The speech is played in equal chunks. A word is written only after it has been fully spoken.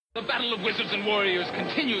The battle of wizards and warriors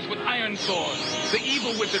continues with Iron Sword. The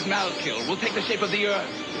evil wizard Malkil will take the shape of the earth,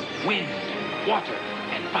 wind, water,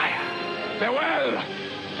 and fire. Farewell!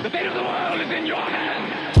 The fate of the world is in your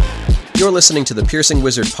hands! You're listening to the Piercing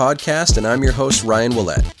Wizard podcast, and I'm your host, Ryan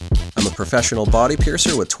Willett. I'm a professional body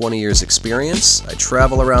piercer with 20 years experience. I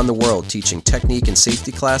travel around the world teaching technique and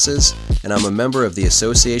safety classes, and I'm a member of the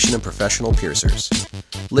Association of Professional Piercers.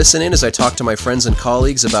 Listen in as I talk to my friends and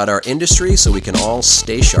colleagues about our industry so we can all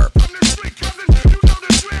stay sharp.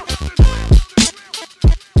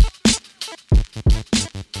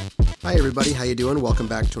 Hi everybody, how you doing? Welcome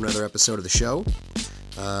back to another episode of the show.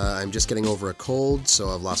 I'm just getting over a cold, so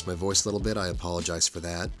I've lost my voice a little bit. I apologize for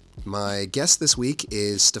that. My guest this week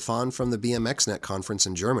is Stefan from the BMXNet conference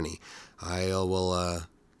in Germany. I'm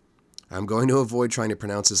going to avoid trying to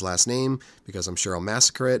pronounce his last name because I'm sure I'll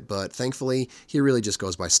massacre it, but thankfully he really just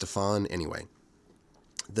goes by Stefan anyway.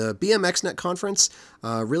 The BMXNet conference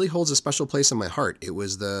really holds a special place in my heart. It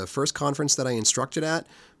was the first conference that I instructed at.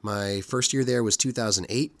 My first year there was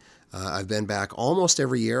 2008. I've been back almost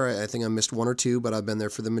every year. I think I missed one or two, but I've been there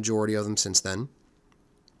for the majority of them since then.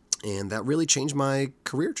 And that really changed my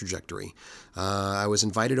career trajectory. I was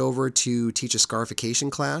invited over to teach a scarification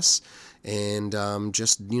class, and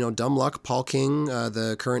dumb luck, Paul King,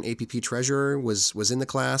 the current APP treasurer, was in the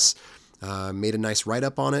class, made a nice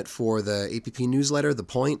write-up on it for the APP newsletter, The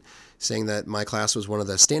Point, saying that my class was one of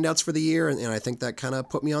the standouts for the year, and I think that kind of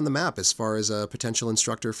put me on the map as far as a potential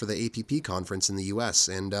instructor for the APP conference in the U.S.,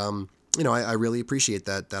 and I really appreciate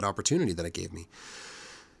that opportunity that it gave me.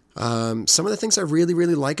 Some of the things I really,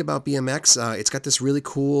 really like about BMX, it's got this really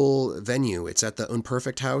cool venue. It's at the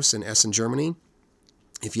Unperfect House in Essen, Germany.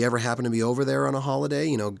 If you ever happen to be over there on a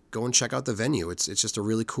holiday, go and check out the venue. It's just a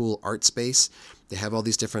really cool art space. They have all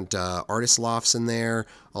these different artist lofts in there,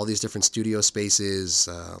 all these different studio spaces,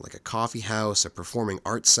 like a coffee house, a performing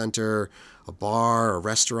arts center, a bar, a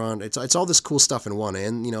restaurant. It's all this cool stuff in one.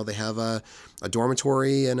 And, they have a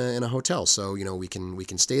dormitory and a hotel. So, we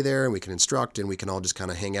can stay there and we can instruct and we can all just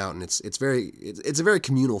kind of hang out. And it's a very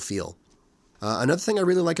communal feel. Another thing I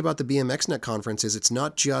really like about the BMXNet conference is it's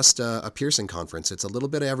not just a piercing conference. It's a little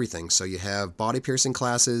bit of everything. So you have body piercing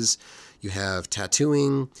classes, you have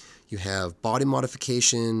tattooing, you have body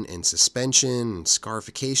modification and suspension and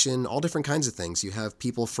scarification, all different kinds of things. You have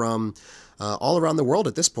people from all around the world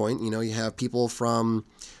at this point. You have people from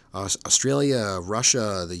Australia,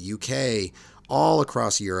 Russia, the UK, all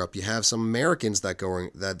across Europe. You have some Americans that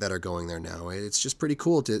are going there now. It's just pretty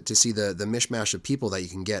cool to see the mishmash of people that you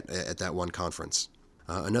can get at that one conference.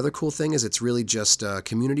 Another cool thing is it's really just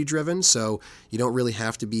community driven, so you don't really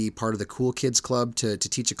have to be part of the Cool Kids Club to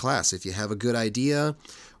teach a class. If you have a good idea,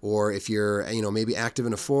 or if you're maybe active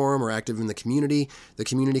in a forum or active in the community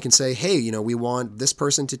can say, hey, we want this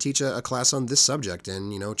person to teach a class on this subject,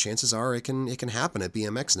 and chances are it can happen at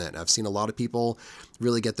BMXNet. I've seen a lot of people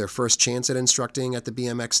really get their first chance at instructing at the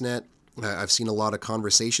BMXNet. I've seen a lot of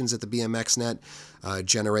conversations at the BMXNet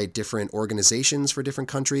generate different organizations for different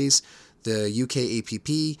countries. The UK APP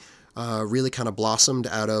really kind of blossomed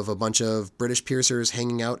out of a bunch of British piercers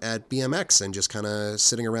hanging out at BMX and just kind of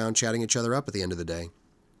sitting around chatting each other up at the end of the day.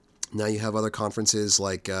 Now you have other conferences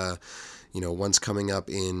like, one's coming up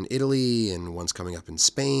in Italy and one's coming up in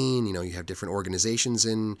Spain. You have different organizations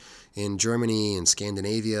in Germany and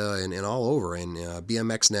Scandinavia and all over. And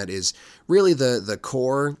BMXNet is really the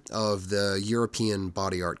core of the European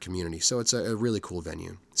body art community. So it's a really cool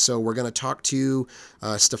venue. So we're going to talk to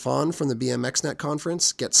Stefan from the BMXNet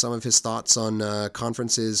conference, get some of his thoughts on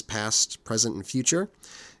conferences past, present, and future.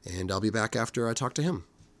 And I'll be back after I talk to him.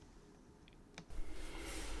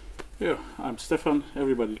 Yeah, I'm Stefan.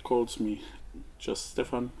 Everybody calls me just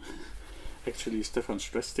Stefan. Actually, Stefan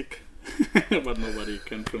Strestik, but nobody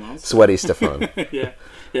can pronounce it. Sweaty Stefan. Yeah,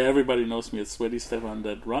 everybody knows me as Sweaty Stefan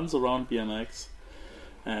that runs around BMX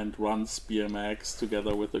and runs BMX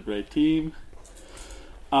together with a great team.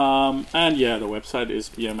 The website is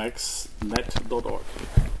bmxnet.org.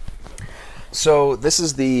 So this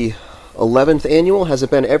is the 11th annual. Has it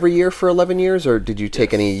been every year for 11 years, or did you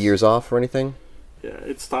take any years off or anything? Yeah,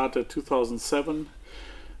 it started 2007.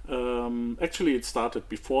 Actually, it started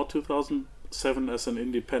before 2007 as an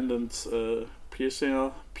independent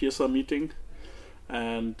piercer meeting.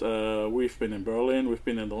 And we've been in Berlin, we've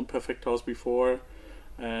been in the Unperfect House before.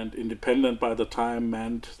 And independent by the time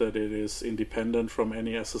meant that it is independent from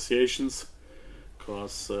any associations.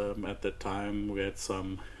 Because at that time we had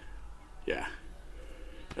some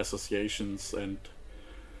associations and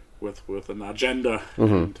with an agenda,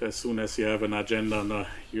 and as soon as you have an agenda,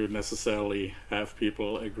 you necessarily have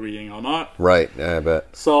people agreeing or not. Right, I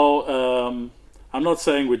bet. So I'm not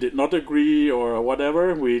saying we did not agree or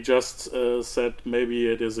whatever. We just said maybe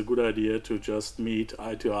it is a good idea to just meet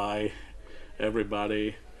eye to eye,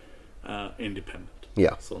 everybody independent.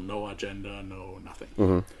 Yeah. So no agenda, no nothing.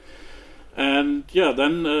 Mm-hmm. And yeah,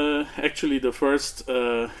 then actually the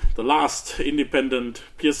last independent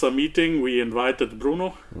PIRSA meeting, we invited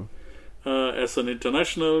Bruno as an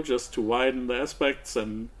international, just to widen the aspects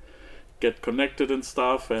and get connected and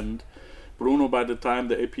stuff. And Bruno, by the time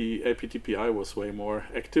the APTPI was way more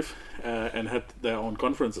active and had their own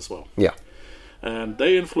conference as well. Yeah. And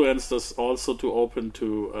they influenced us also to open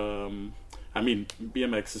to,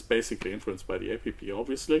 BMX is basically influenced by the APP,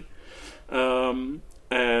 obviously.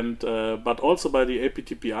 But also by the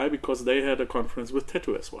APTPI, because they had a conference with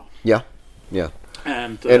tattoo as well. Yeah, yeah.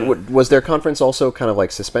 And was their conference also kind of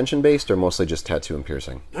like suspension based, or mostly just tattoo and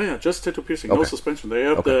piercing? Oh yeah, just tattoo piercing, Okay. no suspension. They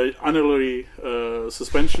have Okay. the annually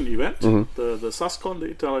suspension event, Mm-hmm. the SASCON, the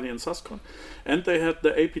Italian SASCON, and they had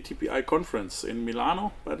the APTPI conference in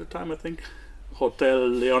Milano by the time, I think, Hotel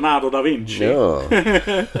Leonardo da Vinci.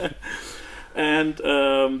 Yeah. And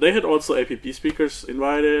they had also APP speakers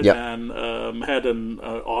invited, Yeah. and had an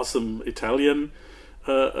awesome Italian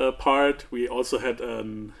part. We also had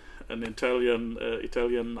an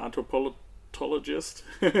Italian anthropologist,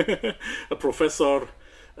 a Professor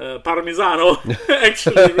Parmisano,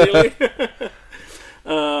 actually, really.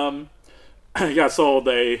 So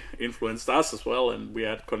they influenced us as well, and we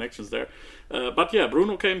had connections there. But yeah,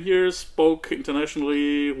 Bruno came here, spoke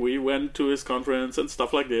internationally, we went to his conference and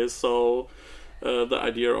stuff like this, so the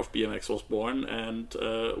idea of BMX was born, and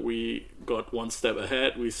we got one step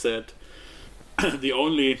ahead. We said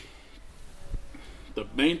the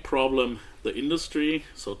main problem, the industry,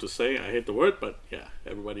 so to say, I hate the word, but yeah,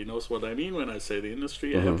 everybody knows what I mean when I say the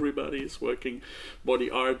industry. Mm-hmm. Everybody is working body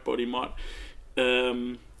art, body mod,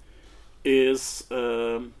 is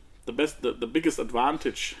the biggest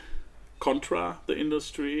advantage contra the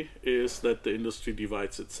industry is that the industry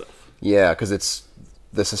divides itself. Yeah, because it's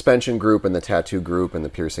the suspension group and the tattoo group and the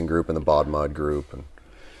piercing group and the bod mod group.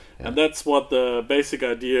 And that's what the basic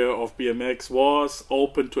idea of BMX was,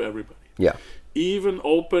 open to everybody. Yeah. Even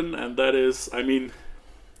open, and that is,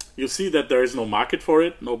 you see that there is no market for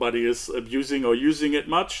it. Nobody is abusing or using it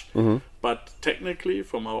much. Mm-hmm. But technically,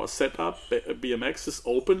 from our setup, BMX is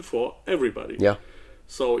open for everybody. Yeah.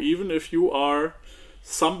 So even if you are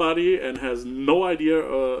somebody and has no idea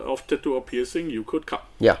of tattoo or piercing, you could come.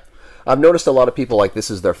 Yeah. I've noticed a lot of people, like, this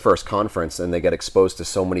is their first conference and they get exposed to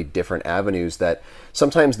so many different avenues that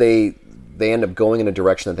sometimes they end up going in a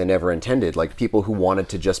direction that they never intended. Like people who wanted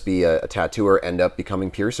to just be a tattooer end up becoming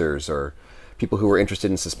piercers, or people who were interested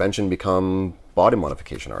in suspension become body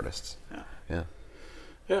modification artists. Yeah. Yeah.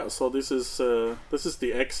 Yeah, so this is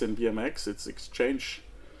the X in BMX. It's exchange.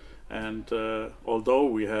 And although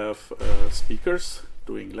we have speakers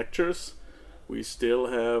doing lectures, we still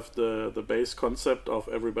have the base concept of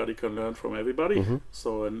everybody can learn from everybody. Mm-hmm.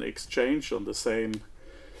 So an exchange on the same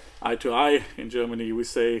eye to eye. In Germany we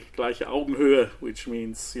say gleiche Augenhöhe, which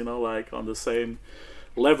means, like on the same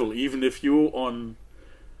level. Even if we are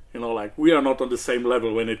not on the same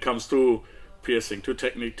level when it comes to piercing, to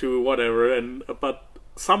technique, to whatever. But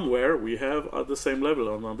somewhere we have at the same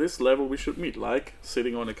level, and on this level we should meet, like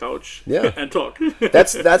sitting on a couch and talk.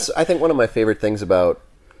 That's I think one of my favorite things about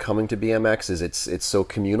coming to BMX is it's so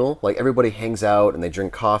communal. Like everybody hangs out and they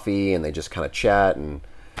drink coffee and they just kind of chat, and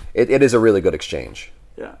it is a really good exchange.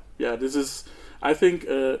 Yeah. This is, I think,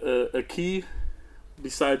 a key.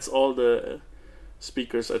 Besides all the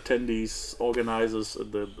speakers, attendees, organizers,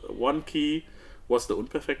 the one key was the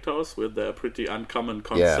Unperfekthaus with their pretty uncommon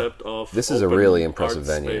concept of this is a open really impressive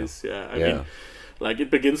art venue. Space. Yeah, I mean, like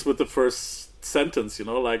it begins with the first sentence.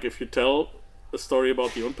 Like if you tell a story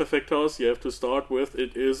about the Unperfekthaus, you have to start with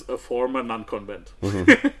it is a former non-convent.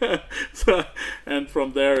 Mm-hmm. And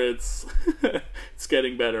from there it's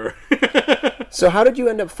getting better. So how did you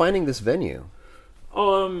end up finding this venue?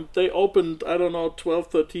 They opened, 12,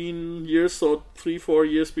 13 years, so 3-4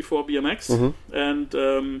 years before BMX. Mm-hmm.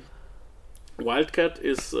 And Wildcat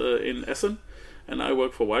is in Essen, and I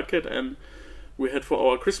work for Wildcat, and we had for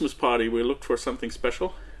our Christmas party, we looked for something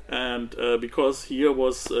special. And because here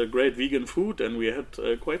was great vegan food, and we had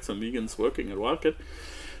quite some vegans working at Wildcat,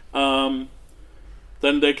 then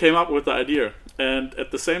they came up with the idea. And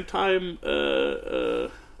at the same time,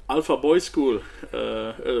 Alpha Boy School,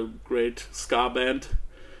 a great ska band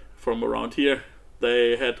from around here,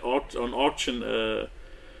 they had on auction,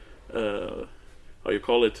 how you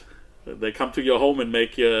call it? They come to your home and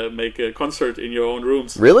make a concert in your own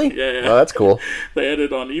rooms. Really? Yeah. Oh, that's cool. They had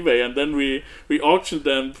it on eBay, and then we auctioned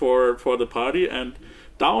them for the party. And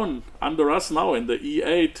down under us now in the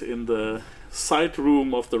E8 in the side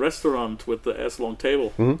room of the restaurant with the as-long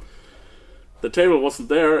table. The table wasn't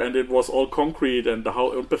there, and it was all concrete, and the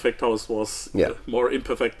Unperfect House was more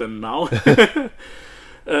imperfect than now.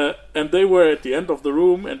 And they were at the end of the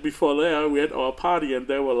room, and before there we had our party, and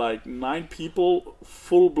there were like 9 people,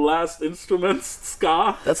 full blast instruments,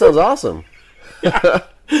 ska. That sounds awesome.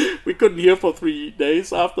 We couldn't hear for 3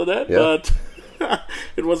 days after that, but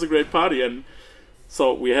it was a great party, and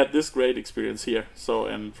so we had this great experience here. So,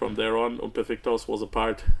 and from there on, Unperfect House was a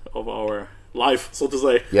part of our life, so to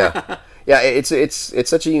say. Yeah, it's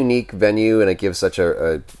such a unique venue, and it gives such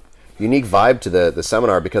a unique vibe to the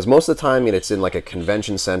seminar, because most of the time it's in like a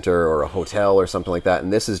convention center or a hotel or something like that,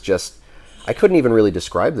 and this is just, I couldn't even really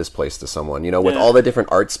describe this place to someone, with all the different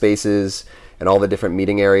art spaces and all the different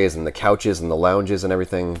meeting areas and the couches and the lounges and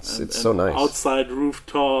everything. It's so nice. Outside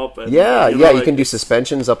rooftop. And, you can do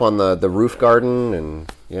suspensions up on the roof garden,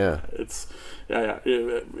 and it's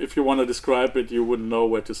if you want to describe it, you wouldn't know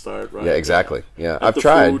where to start, right? Yeah, exactly. Yeah, and I've the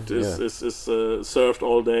tried. Food is served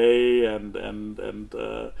all day, and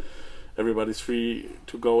everybody's free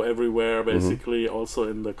to go everywhere, basically. Also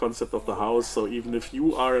in the concept of the house. So even if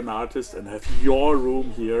you are an artist and have your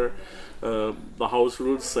room here, the house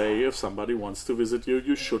rules say if somebody wants to visit you,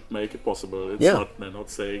 you should make it possible. It's they're not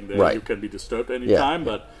saying that you can be disturbed anytime,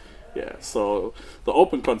 but so the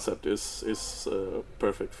open concept is a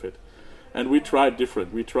perfect fit. And we tried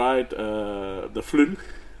different. We tried the Flynn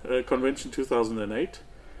convention 2008.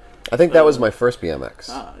 I think that was my first BMX.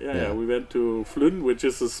 We went to Flynn, which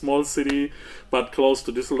is a small city, but close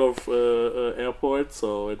to Düsseldorf airport,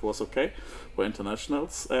 so it was okay for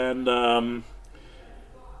internationals. And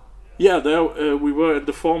there we were at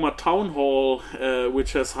the former town hall,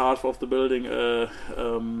 which has half of the building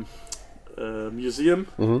museum.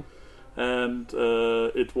 And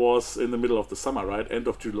it was in the middle of the summer, right? End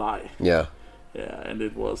of July. Yeah, and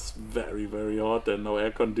it was very, very hot and no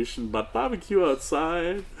air condition, but barbecue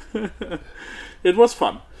outside. It was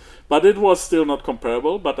fun, but it was still not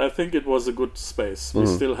comparable. But I think it was a good space. We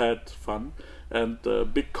still had fun, and the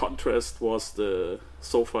big contrast was the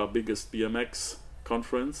so far biggest BMX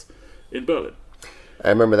conference in Berlin. I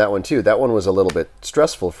remember that one too. That one was a little bit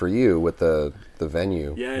stressful for you with the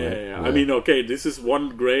venue. Yeah. I mean, okay, this is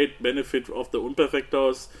one great benefit of the Unperfect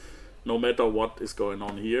House. No matter what is going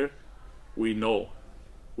on here, we know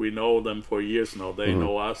them for years now. They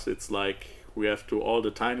know us. It's like we have to all the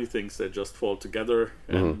tiny things that just fall together,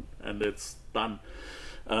 and it's done.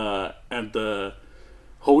 And the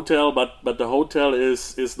hotel, but the hotel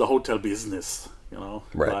is the hotel business.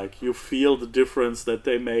 Like you feel the difference that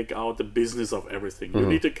they make out the business of everything. You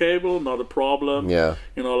need a cable, not a problem.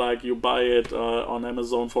 Like you buy it on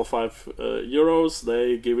Amazon for €5,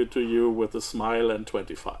 they give it to you with a smile and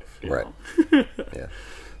 25. You know?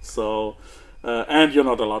 So, and you're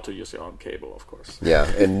not allowed to use your own cable, of course.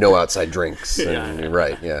 And no outside drinks.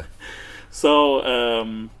 So,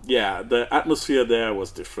 the atmosphere there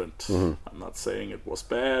was different. I'm not saying it was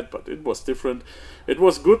bad, but it was different. It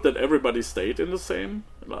was good that everybody stayed in the same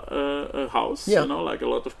house. Like a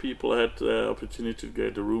lot of people had the opportunity to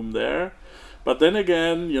get a room there. But then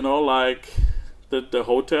again, like the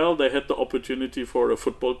hotel, they had the opportunity for a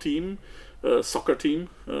football team, soccer team,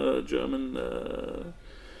 German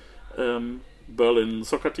Berlin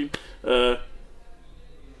soccer team.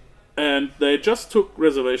 And they just took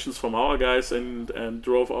reservations from our guys and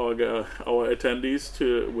drove our attendees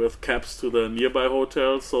with cabs to the nearby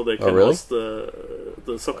hotels so they can host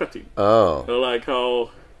the soccer team. Like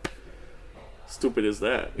how stupid is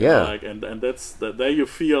that? And that's there you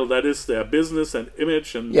feel that is their business and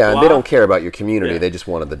image and and they don't care about your community. They just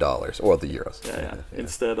wanted the dollars or the euros.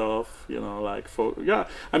 Instead of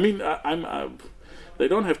I mean they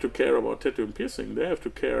don't have to care about tattoo and piercing. They have to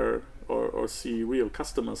care or see real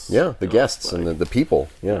customers. The guests and the people.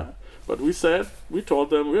 But we told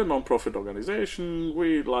them we're a non-profit organization.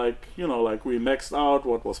 We we maxed out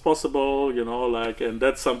what was possible, and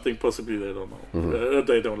that's something possibly they don't know.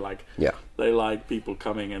 They don't like. They like people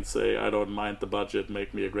coming and say, I don't mind the budget,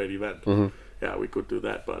 make me a great event. We could do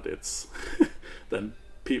that, but it's then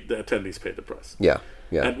the attendees pay the price.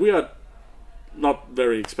 And we are not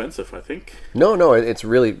very expensive, I think. No, it's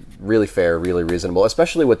really, really fair, really reasonable,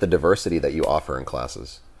 especially with the diversity that you offer in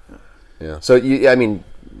classes. So,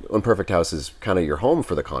 Unperfect House is kind of your home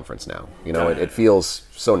for the conference now. It feels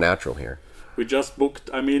so natural here. We just booked,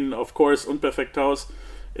 of course, Unperfect House.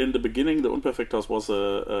 In the beginning, the Unperfect House was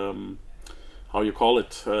a how you call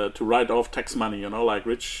it, to write off tax money, you know, like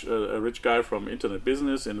a rich guy from internet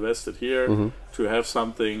business invested here to have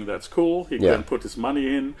something that's cool. He can put his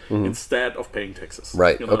money in instead of paying taxes.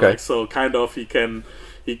 Right. You know, Okay. like, so kind of he can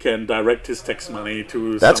direct his tax money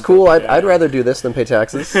to. That's something. cool. I'd rather do this than pay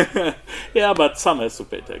taxes. Yeah, but some has to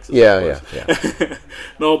pay taxes. Yeah.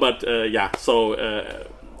 No, but So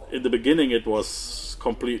in the beginning, it was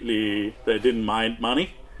completely. They didn't mind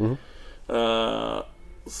money.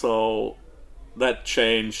 So that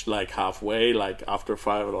changed like halfway, like after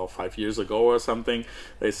 5 years ago or something.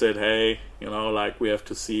 They said, hey, you know, like we have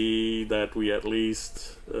to see that we at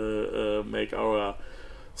least make our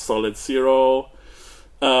solid zero.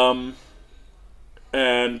 And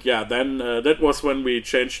then that was when we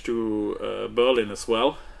changed to Berlin as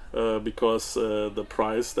well, because the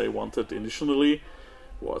price they wanted initially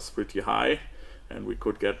was pretty high, and we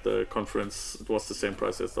could get the conference. It was the same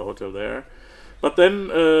price as the hotel there. But then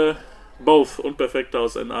both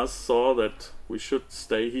Unperfecthaus and us saw that we should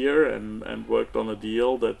stay here and worked on a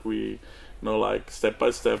deal that we, you know, like step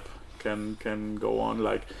by step can go on.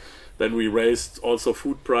 Like then we raised also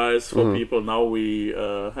food price for people. Now we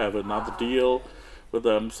have another deal with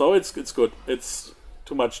them. So it's good. It's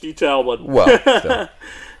too much detail, but Well,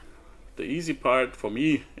 the easy part for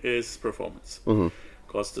me is performance.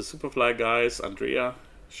 Because the Superfly guys, Andrea,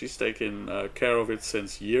 she's taken care of it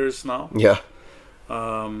since years now. yeah.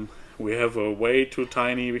 We have a way too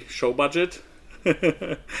tiny show budget,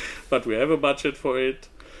 but we have a budget for it.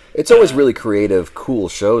 It's always really creative, cool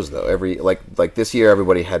shows though. Every like this year,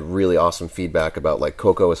 everybody had really awesome feedback about like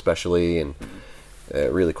Coco especially, and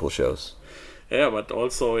really cool shows. Yeah, but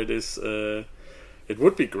also it is. It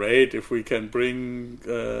would be great if we can bring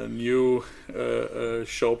new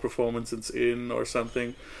show performances in or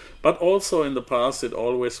something. But also in the past, it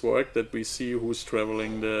always worked that we see who's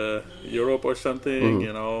traveling to Europe or something,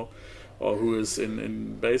 you know, or who is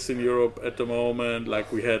based in Europe at the moment.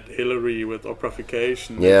 Like we had Hillary with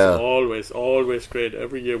Operification. Yeah. It's always great.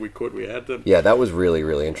 Every year we had them. Yeah, that was really,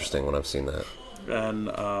 really interesting when I've seen that.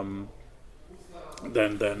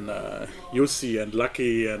 And then Yussi and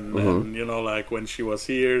Lucky and you know, like when she was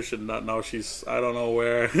here, now she's I don't know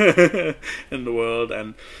where in the world,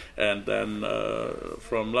 and then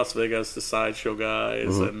from Las Vegas the Sideshow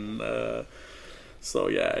guys, and so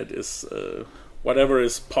yeah, it is whatever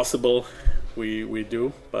is possible we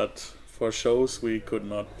do, but for shows we could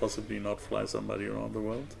not possibly not fly somebody around the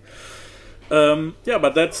world.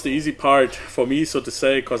 But that's the easy part for me, so to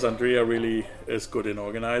say, because Andrea really is good in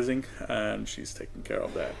organizing and she's taking care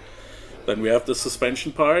of that. Then we have the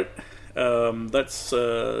suspension part. That's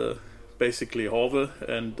basically Hove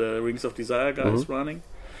and Rings of Desire guys running.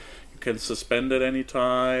 You can suspend at any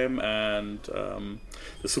time, and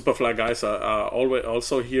the Superfly guys are always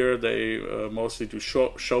also here. They mostly do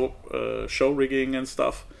show rigging and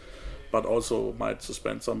stuff, but also might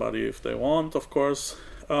suspend somebody if they want, of course.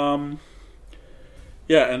 And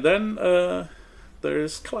then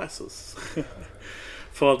there's classes.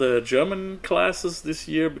 For the German classes this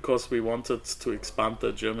year, because we wanted to expand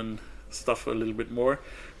the German stuff a little bit more,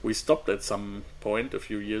 we stopped at some point a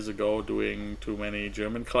few years ago doing too many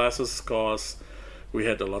German classes, because we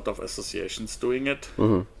had a lot of associations doing it.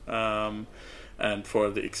 And for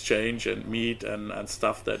the exchange and meet and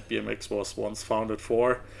stuff that BMX was once founded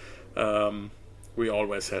for, we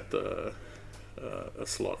always had a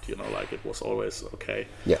slot, you know, like it was always okay.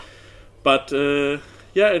 Yeah. But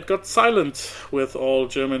it got silent with all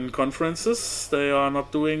German conferences. They are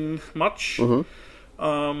not doing much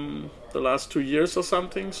the last 2 years or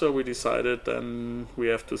something. So we decided then we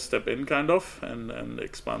have to step in kind of and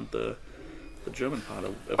expand the German part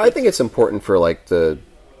of it. I think it's important for like the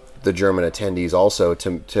German attendees also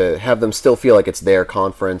to have them still feel like it's their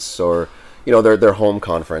conference, or you know, their home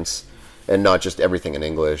conference, and not just everything in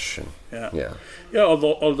English.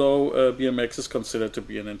 Although BMX is considered to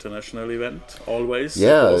be an international event always.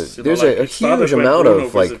 Yeah, because, there's like a huge amount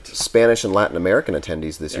of like Spanish and Latin American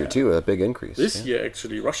attendees this year too. A big increase. This year,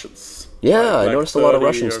 actually, Russians. Yeah, I noticed a lot of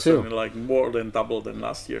Russians too. Like more than double than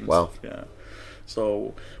last year. And wow. Stuff. Yeah.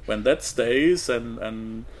 So when that stays,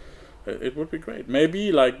 and it would be great.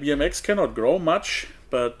 Maybe like BMX cannot grow much,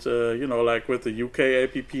 but you know, like with the UK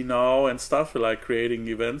APP now and stuff, like creating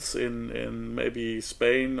events in maybe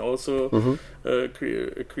Spain also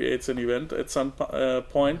creates an event at some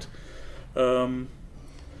point. The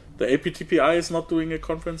APTPI is not doing a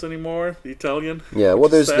conference anymore. The Italian. Yeah, well,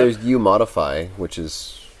 there's U-Modify, which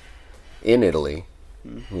is in Italy.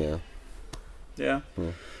 Yeah.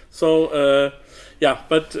 So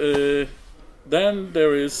but. Then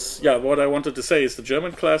there is what I wanted to say is the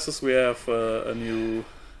German classes. We have a new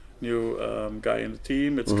guy in the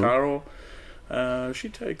team. It's Caro. She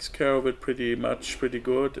takes care of it pretty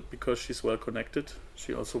good because she's well connected.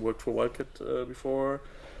 She also worked for Wildcat before.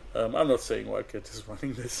 I'm not saying Wildcat is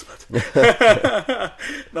running this, but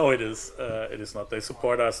no, it is. It is not. They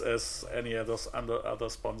support us as any other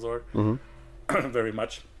sponsor very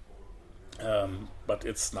much. But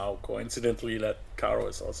it's now coincidentally that Caro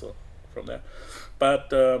is also from there.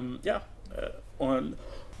 But on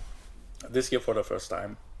this year for the first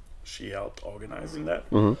time, she helped organizing that.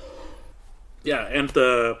 Yeah, and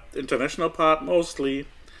the international part mostly,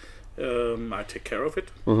 I take care of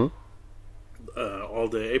it. All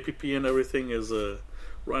the APP and everything is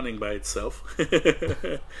running by itself.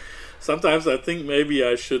 Sometimes I think maybe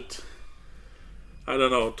I should, I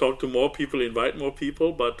don't know, talk to more people, invite more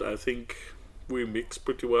people, but I think we mix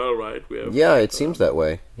pretty well, right? We have, it seems that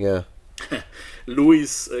way. Yeah.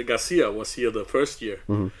 Luis Garcia was here the first year.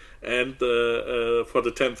 And for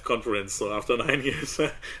the 10th conference, so after 9 years.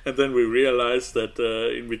 And then we realized that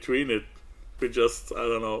in between it, we just, I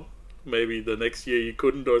don't know, maybe the next year you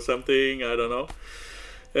couldn't or something, I don't know.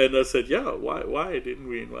 And I said, why didn't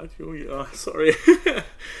we invite you? Sorry.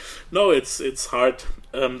 No, it's hard.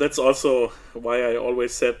 That's also why I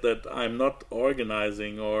always said that I'm not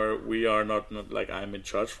organizing, or we are not like I'm in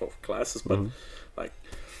charge for classes, but like...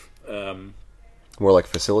 more like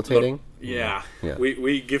facilitating? Yeah.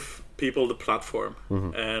 We give people the platform.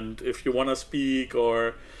 And if you want to speak,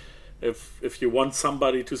 or if you want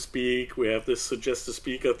somebody to speak, we have this suggest a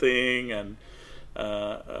speaker thing, and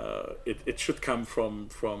it should come from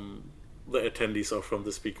the attendees or from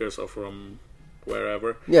the speakers or from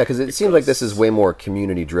wherever. Yeah, because it seems like this is way more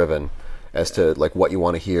community driven as to like what you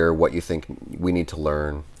want to hear, what you think we need to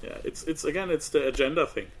learn. Yeah, it's the agenda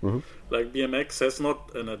thing. Like BMX has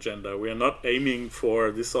not an agenda. We are not aiming for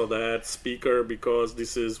this or that speaker because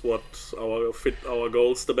this is what fit our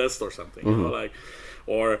goals the best or something. You know, like,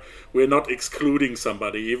 or we're not excluding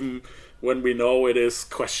somebody even when we know it is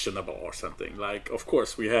questionable or something. Like, of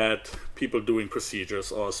course, we had people doing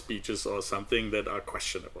procedures or speeches or something that are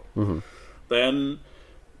questionable. Then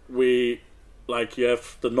we. Like, you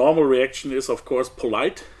have the normal reaction is, of course,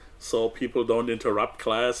 polite, so people don't interrupt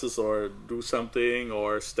classes or do something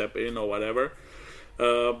or step in or whatever.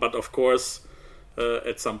 But of course,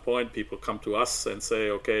 at some point, people come to us and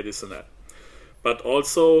say, okay, this and that. But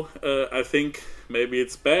also, I think maybe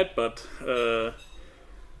it's bad, but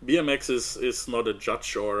BMX is not a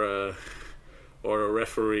judge or a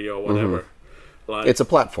referee or whatever. Like, it's a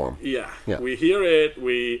platform. Yeah, we hear it,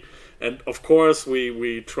 and of course,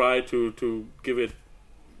 we try to give it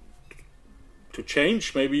to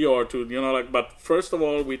change maybe, or to, you know, like. But first of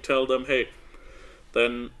all, we tell them, hey,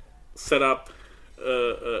 then set up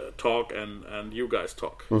a talk and you guys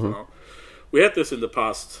talk. You know? We had this in the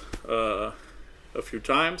past a few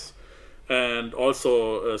times, and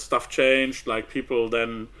also stuff changed. Like, people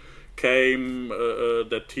then came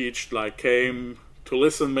that came to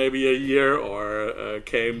listen maybe a year, or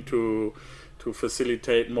came to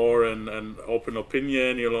facilitate more and open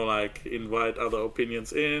opinion, you know, like invite other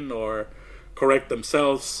opinions in, or correct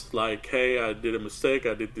themselves, like, hey, I did a mistake,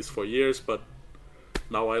 I did this for years, but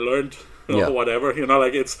now I learned, or whatever, you know,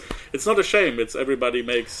 like it's not a shame, it's everybody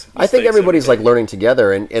makes mistakes. I think everybody's like learning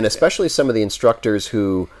together, and especially some of the instructors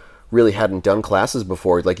who really hadn't done classes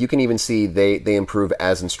before, like you can even see they improve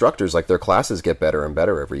as instructors, like their classes get better and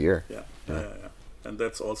better every year. Yeah. And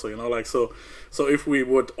that's also, you know, like, so if we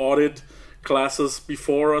would audit classes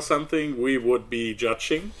before or something, we would be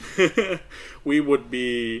judging. We would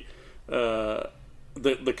be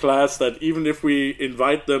the class that, even if we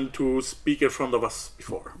invite them to speak in front of us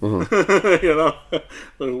before, you know,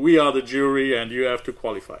 we are the jury and you have to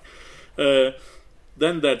qualify.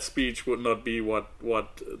 Then that speech would not be what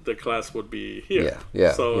the class would be here.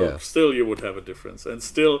 Still you would have a difference, and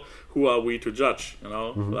still, who are we to judge, you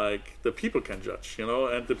know? Like, the people can judge, you know,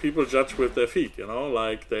 and the people judge with their feet, you know,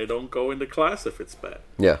 like, they don't go in the class if it's bad.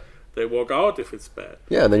 They walk out if it's bad.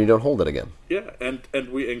 And then you don't hold it again. And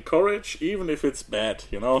we encourage, even if it's bad,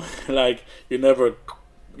 you know, like,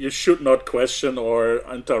 you should not question or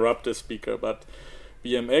interrupt the speaker, but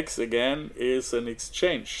BMX, again, is an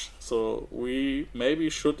exchange. So we maybe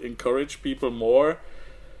should encourage people more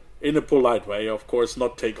in a polite way, of course,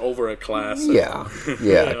 not take over a class.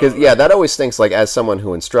 Because that always stinks. Like, as someone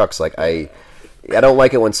who instructs, like I don't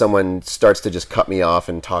like it when someone starts to just cut me off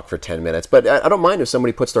and talk for 10 minutes. But I don't mind if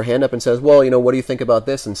somebody puts their hand up and says, well, you know, what do you think about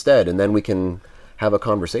this instead? And then we can have a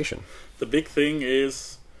conversation. The big thing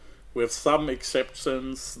is, with some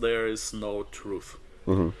exceptions, there is no truth.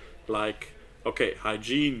 Like, okay,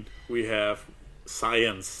 hygiene, we have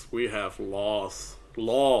science, we have law,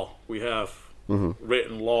 we have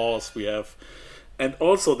written laws, we have And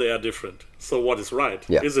also they are different. So what is right?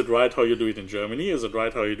 Yeah. Is it right how you do it in Germany? Is it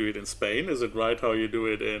right how you do it in Spain? Is it right how you do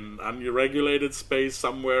it in unregulated space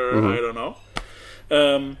somewhere? I don't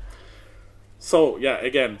know. So yeah,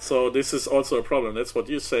 again, so this is also a problem. That's what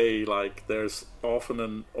you say, like there's often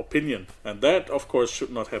an opinion. And that, of course,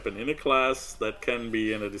 should not happen in a class. That can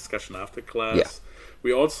be in a discussion after class. Yeah.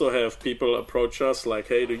 We also have people approach us like,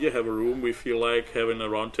 hey, do you have a room? We feel like having a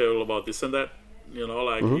roundtable about this and that. You know,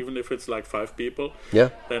 like even if it's like 5 people, Yeah.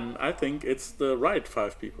 then I think it's the right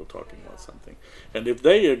 5 people talking about something. And if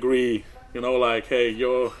they agree, you know, like, hey,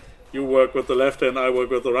 you work with the left hand, I work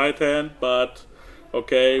with the right hand, but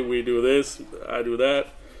okay, we do this, I do that.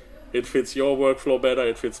 It fits your workflow better,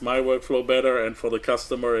 it fits my workflow better, and for the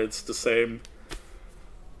customer it's the same.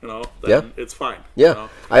 You know, then it's fine. Yeah. You know?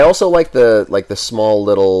 I also like the small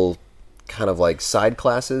little kind of like side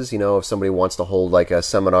classes. You know, if somebody wants to hold like a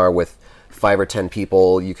seminar with 5 or 10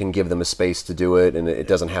 people, you can give them a space to do it, and it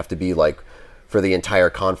doesn't have to be like for the entire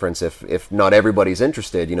conference if not everybody's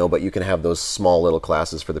interested, you know, but you can have those small little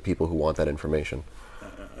classes for the people who want that information.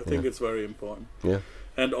 I think it's very important. Yeah.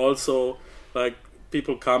 And also, like,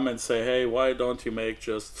 people come and say, hey, why don't you make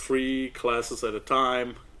just 3 classes at a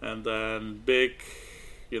time and then big,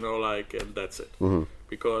 you know, like, and that's it.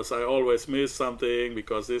 Because I always miss something,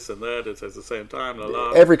 because this and that, it's at the same time, la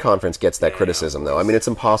la. Every conference gets that criticism, though. I mean, it's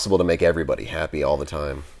impossible to make everybody happy all the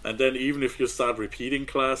time. And then even if you start repeating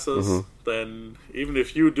classes, then even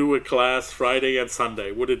if you do a class Friday and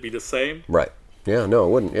Sunday, would it be the same? Right. Yeah, no, it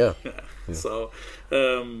wouldn't, yeah. So,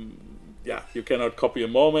 yeah, you cannot copy a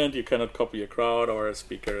moment, you cannot copy a crowd or a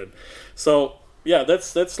speaker. And so, yeah,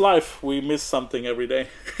 that's life. We miss something every day.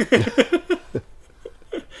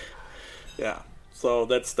 Yeah. So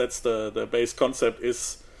that's the base concept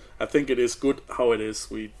is, I think it is good how it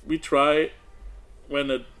is. We try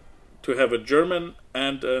to have a German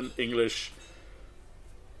and an English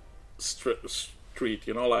street,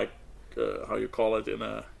 you know, like how you call it in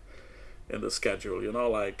the schedule, you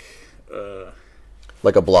know, like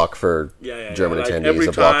a block for German like attendees, every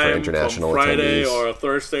a block for time international from Friday attendees. or a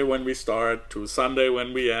Thursday when we start to Sunday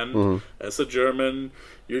when we end. As a German,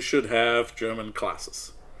 you should have German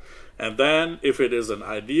classes. And then, if it is an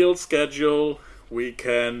ideal schedule, we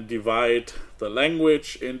can divide the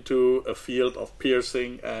language into a field of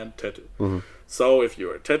piercing and tattoo. So, if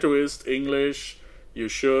you're a tattooist, English, you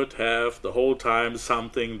should have the whole time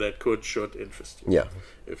something that should interest you. Yeah.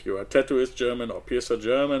 If you're a tattooist German or piercer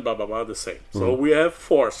German, blah, blah, blah, the same. So, we have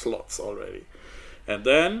 4 slots already. And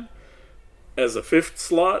then, as a 5th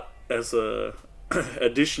slot, as a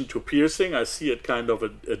addition to piercing, I see it kind of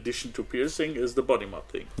an addition to piercing, is the body mod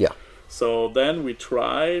thing. Yeah. So then we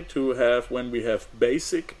try to have, when we have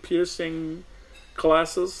basic piercing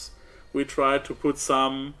classes, we try to put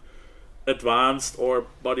some advanced or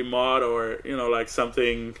body mod or, you know, like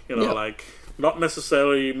something, you know, like not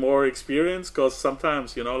necessarily more experience, because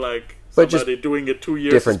sometimes, you know, like somebody doing it 2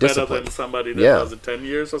 years is better than somebody that does it 10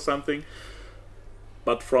 years or something.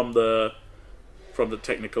 But from the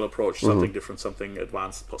technical approach, something different, something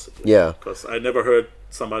advanced possibly. Yeah. Because I never heard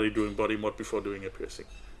somebody doing body mod before doing a piercing.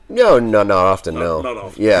 No, not often, no. Not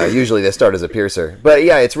often. Yeah, usually they start as a piercer. But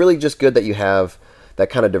yeah, it's really just good that you have that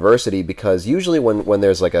kind of diversity, because usually when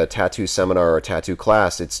there's like a tattoo seminar or a tattoo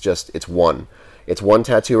class, it's one. It's one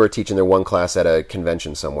tattooer teaching their one class at a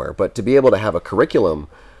convention somewhere. But to be able to have a curriculum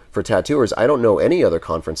for tattooers, I don't know any other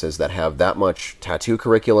conferences that have that much tattoo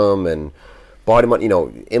curriculum and body, you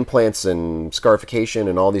know, implants and scarification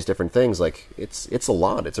and all these different things. Like, it's a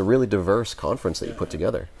lot. It's a really diverse conference that you put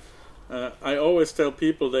together. I always tell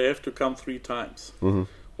people they have to come 3 times.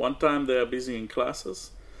 One time they are busy in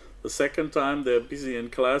classes. The second time they're busy in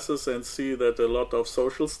classes and see that a lot of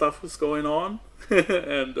social stuff is going on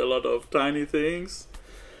and a lot of tiny things.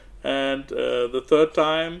 And the third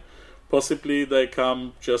time, possibly they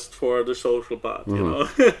come just for the social part, you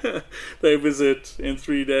know. They visit in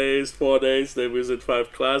 3 days, 4 days, they visit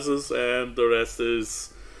 5 classes, and the rest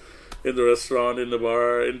is in the restaurant, in the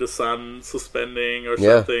bar, in the sun, suspending or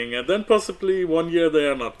something. And then possibly 1 year they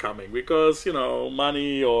are not coming because, you know,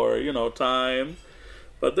 money or, you know, time.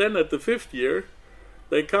 But then at the 5th year,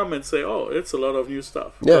 they come and say, oh, it's a lot of new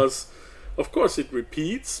stuff. Because, of course, it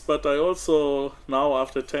repeats, but I also, now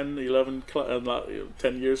after 10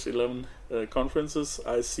 years, 11 conferences,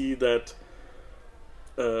 I see that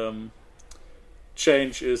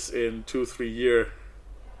change is in 2-3 year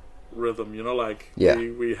rhythm, you know, like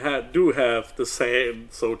we do have the same,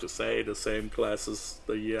 so to say, the same classes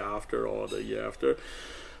the year after or the year after,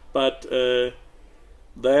 but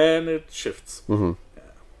then it shifts.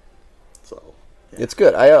 So it's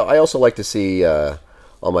good. I also like to see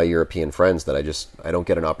all my European friends that I don't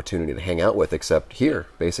get an opportunity to hang out with except here,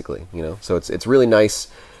 basically, you know. So it's really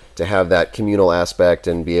nice to have that communal aspect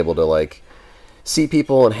and be able to like see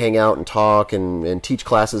people and hang out and talk and teach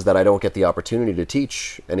classes that I don't get the opportunity to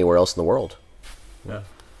teach anywhere else in the world. Yeah,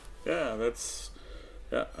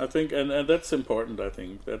 I think, and that's important. I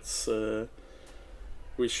think that's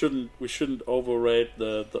we shouldn't overrate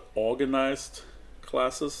the organized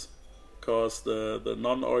classes, because the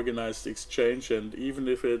non-organized exchange, and even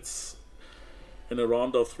if it's in a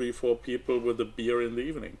round of 3-4 people with a beer in the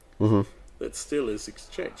evening, that still is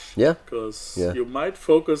exchange. Yeah. Because you might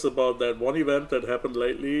focus about that one event that happened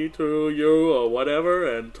lately to you or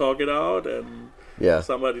whatever, and talk it out, and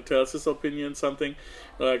somebody tells his opinion, something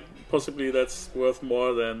like possibly that's worth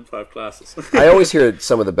more than 5 classes. I always hear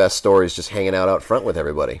some of the best stories just hanging out front with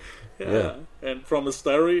everybody. Yeah. And from a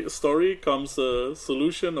story comes a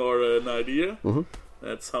solution or an idea.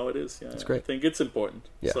 That's how it is. Yeah, that's great. I think it's important.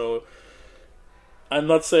 Yeah. So I'm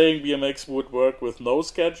not saying BMX would work with no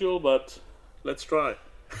schedule, but let's try.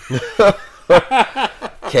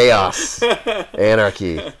 Chaos.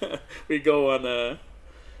 Anarchy. We go on a,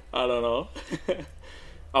 I don't know,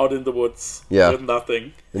 out in the woods with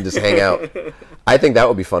nothing. And just hang out. I think that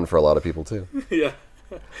would be fun for a lot of people too. Yeah.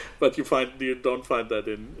 But you don't find that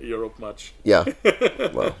in Europe much. Yeah.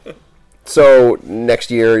 Well. So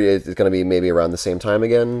next year it's going to be maybe around the same time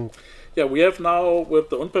again? Yeah, we have now with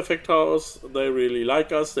the Unperfect House, they really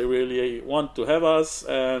like us, they really want to have us,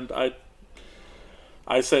 and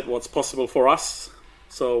I said what's possible for us.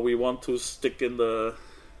 So we want to stick in the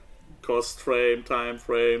cost frame, time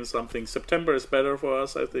frame, something. September is better for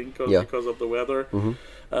us, I think, because of the weather.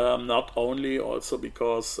 Not only, also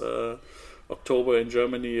because October in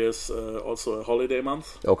Germany is also a holiday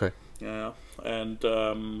month. Okay. Yeah, and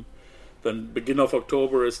then beginning of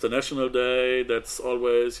October is the National Day. That's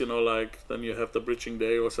always, then you have the Bridging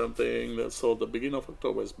Day or something. So the beginning of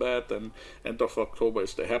October is bad. Then end of October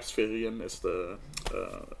is the Herbstferien, is the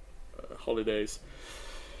holidays.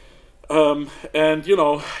 And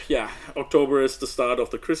October is the start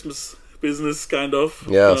of the Christmas business, kind of.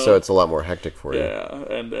 Yeah, so it's a lot more hectic for you. Yeah,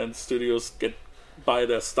 and studios buy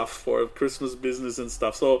their stuff for Christmas business and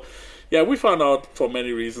stuff. So, yeah, we found out for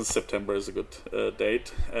many reasons September is a good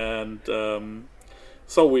date. And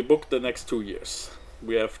so we booked the next 2 years.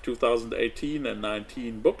 We have 2018 and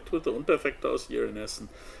 19 booked with the Unperfect House here in Essen.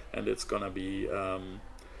 And it's going to be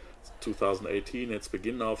 2018, it's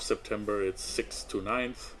beginning of September, it's 6th to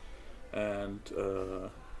 9th. And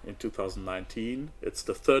in 2019, it's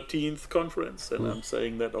the 13th conference. And I'm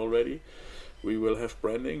saying that already. We will have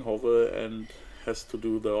branding. Hove and has to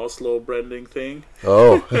do the Oslo branding thing.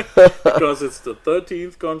 Oh. Because it's the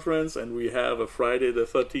 13th conference and we have a Friday the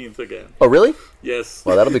 13th again. Oh, really? Yes.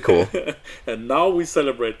 Well, that'll be cool. And now we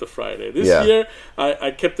celebrate the Friday. This year, I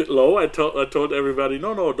kept it low. I told everybody,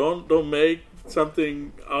 no, don't make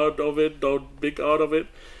something out of it. Don't big out of it.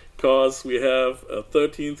 Because we have a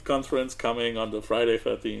 13th conference coming on the Friday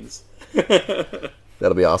 13th.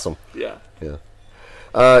 That'll be awesome. Yeah.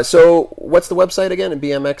 So what's the website again?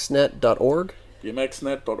 bmxnet.org?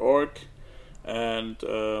 bmxnet.org. And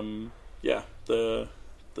the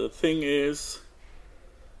thing is,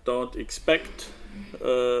 don't expect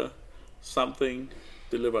something,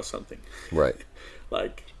 deliver something. Right.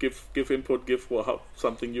 Like give input, give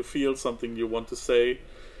something you feel, something you want to say.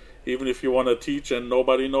 Even if you want to teach and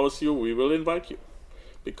nobody knows you, we will invite you,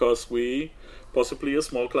 because we possibly a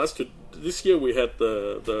small class. This year we had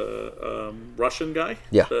the Russian guy,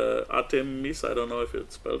 the Artemis. I don't know if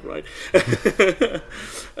it's spelled right.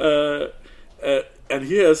 And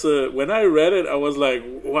he has when I read it, I was like,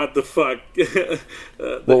 "What the fuck?"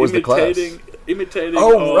 What was the class? Imitating.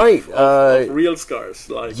 Of real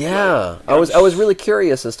scars. I was really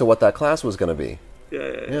curious as to what that class was going to be.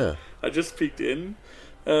 Yeah. I just peeked in.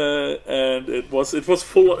 And it was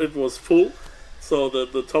full. It was full, so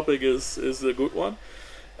the topic is a good one,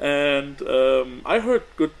 and I heard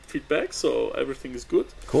good feedback, so everything is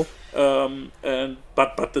good. Cool.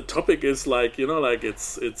 But the topic is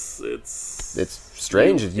it's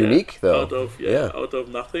strange. It's unique though. Out of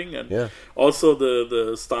nothing, and also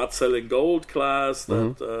the start selling gold class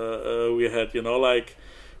that we had.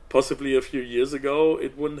 Possibly a few years ago,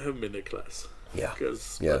 it wouldn't have been a class. Yeah.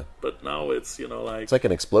 But now it's it's like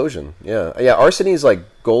an explosion. Yeah. Arseni's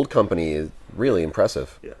gold company is really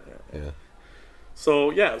impressive. Yeah.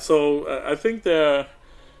 So I think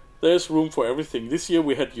there's room for everything. This year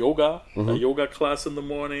we had yoga, a yoga class in the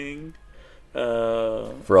morning.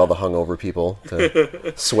 For all the hungover people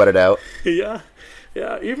to sweat it out. Yeah.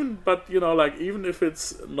 Even if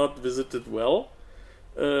it's not visited well,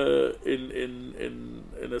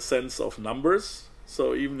 in a sense of numbers.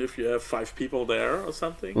 So even if you have 5 people there or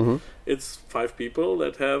something, it's 5 people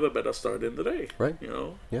that have a better start in the day. Right.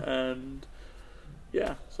 Yeah. And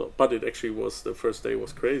yeah. So, but it actually was, the first day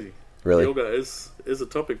was crazy. Really? Yoga is a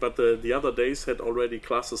topic, but the other days had already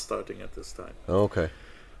classes starting at this time. Oh, okay.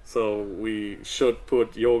 So we should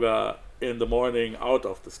put yoga in the morning out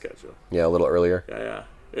of the schedule. Yeah, a little earlier. Yeah.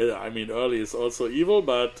 I mean, early is also evil,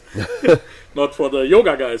 but not for the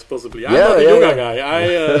yoga guys, possibly. I'm Yeah, not a yeah, yoga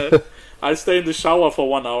yeah. guy. I stay in the shower for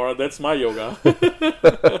 1 hour. That's my yoga.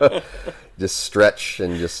 Just stretch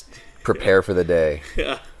and just prepare for the day.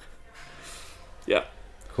 Yeah. Yeah.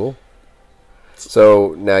 Cool.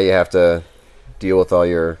 So now you have to deal with all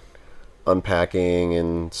your unpacking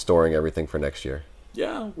and storing everything for next year.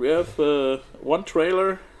 Yeah, we have 1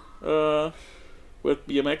 trailer with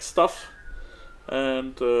BMX stuff.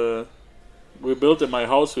 And we built in my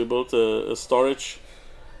house, we built a storage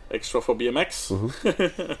extra for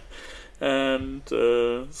BMX. And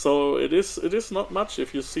so it is not much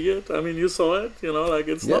if you see it. I mean, you saw it, like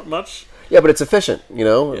it's not much. Yeah, but it's efficient, Yeah.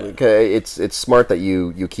 Okay, it's smart that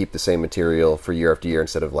you keep the same material for year after year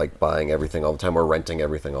instead of like buying everything all the time or renting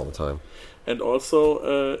everything all the time. And also,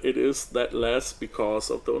 it is that less because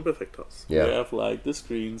of the Unperfectors. Yeah. We have like the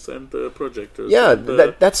screens and the projectors. Yeah,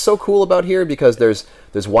 and that's so cool about here because there's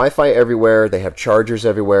Wi-Fi everywhere. They have chargers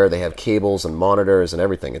everywhere. They have cables and monitors and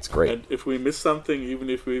everything. It's great. And if we miss something, even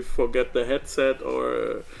if we forget the headset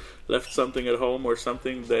or left something at home or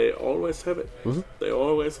something, they always have it. They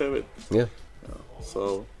always have it. Yeah.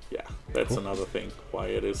 So yeah, that's another thing why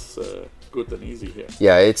it is good and easy here.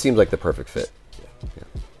 Yeah, it seems like the perfect fit. Yeah.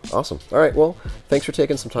 Awesome. All right. Well, thanks for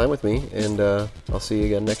taking some time with me, and I'll see you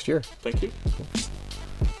again next year. Thank you.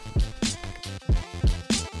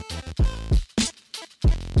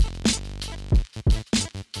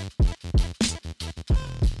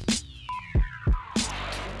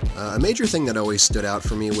 A major thing that always stood out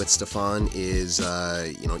for me with Stefan is,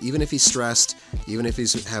 even if he's stressed, even if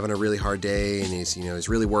he's having a really hard day and he's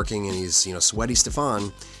really working and he's, sweaty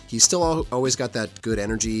Stefan, he's still always got that good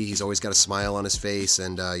energy. He's always got a smile on his face,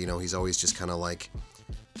 and, he's always just kind of like,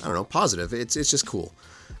 I don't know, positive. It's just cool.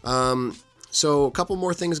 So a couple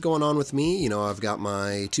more things going on with me. I've got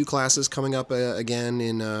my 2 classes coming up again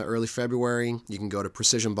in early February. You can go to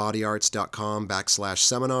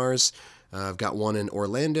precisionbodyarts.com/seminars. I've got one in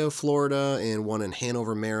Orlando, Florida, and one in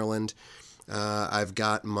Hanover, Maryland. I've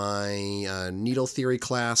got my needle theory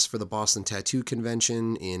class for the Boston Tattoo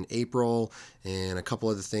Convention in April, and a couple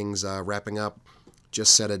other things wrapping up.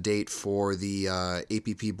 Just set a date for the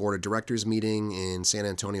APP Board of Directors meeting in San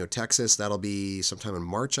Antonio, Texas. That'll be sometime in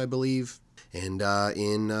March, I believe. And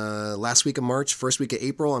in last week of March, first week of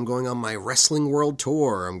April, I'm going on my Wrestling World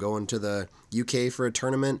Tour. I'm going to the UK for a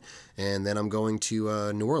tournament, and then I'm going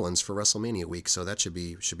to New Orleans for WrestleMania week. So that should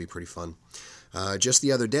be pretty fun. Just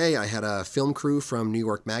the other day, I had a film crew from New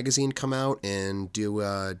York Magazine come out and do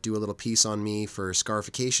a little piece on me for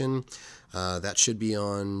Scarification. That should be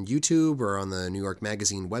on YouTube or on the New York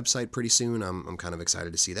Magazine website pretty soon. I'm kind of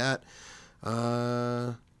excited to see that.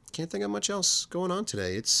 Can't think of much else going on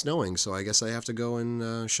today. It's snowing, so I guess I have to go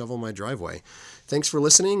and shovel my driveway. Thanks for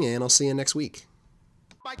listening, and I'll see you next week.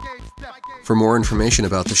 For more information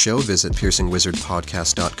about the show, visit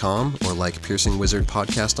piercingwizardpodcast.com or like Piercing Wizard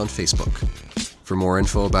Podcast on Facebook. For more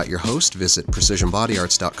info about your host, visit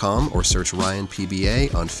precisionbodyarts.com or search Ryan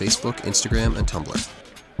PBA on Facebook, Instagram, and Tumblr.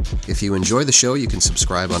 If you enjoy the show, you can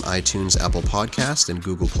subscribe on iTunes, Apple Podcast, and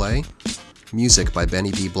Google Play. Music by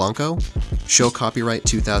Benny B. Blanco. Show copyright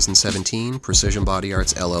 2017, Precision Body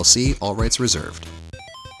Arts LLC, all rights reserved.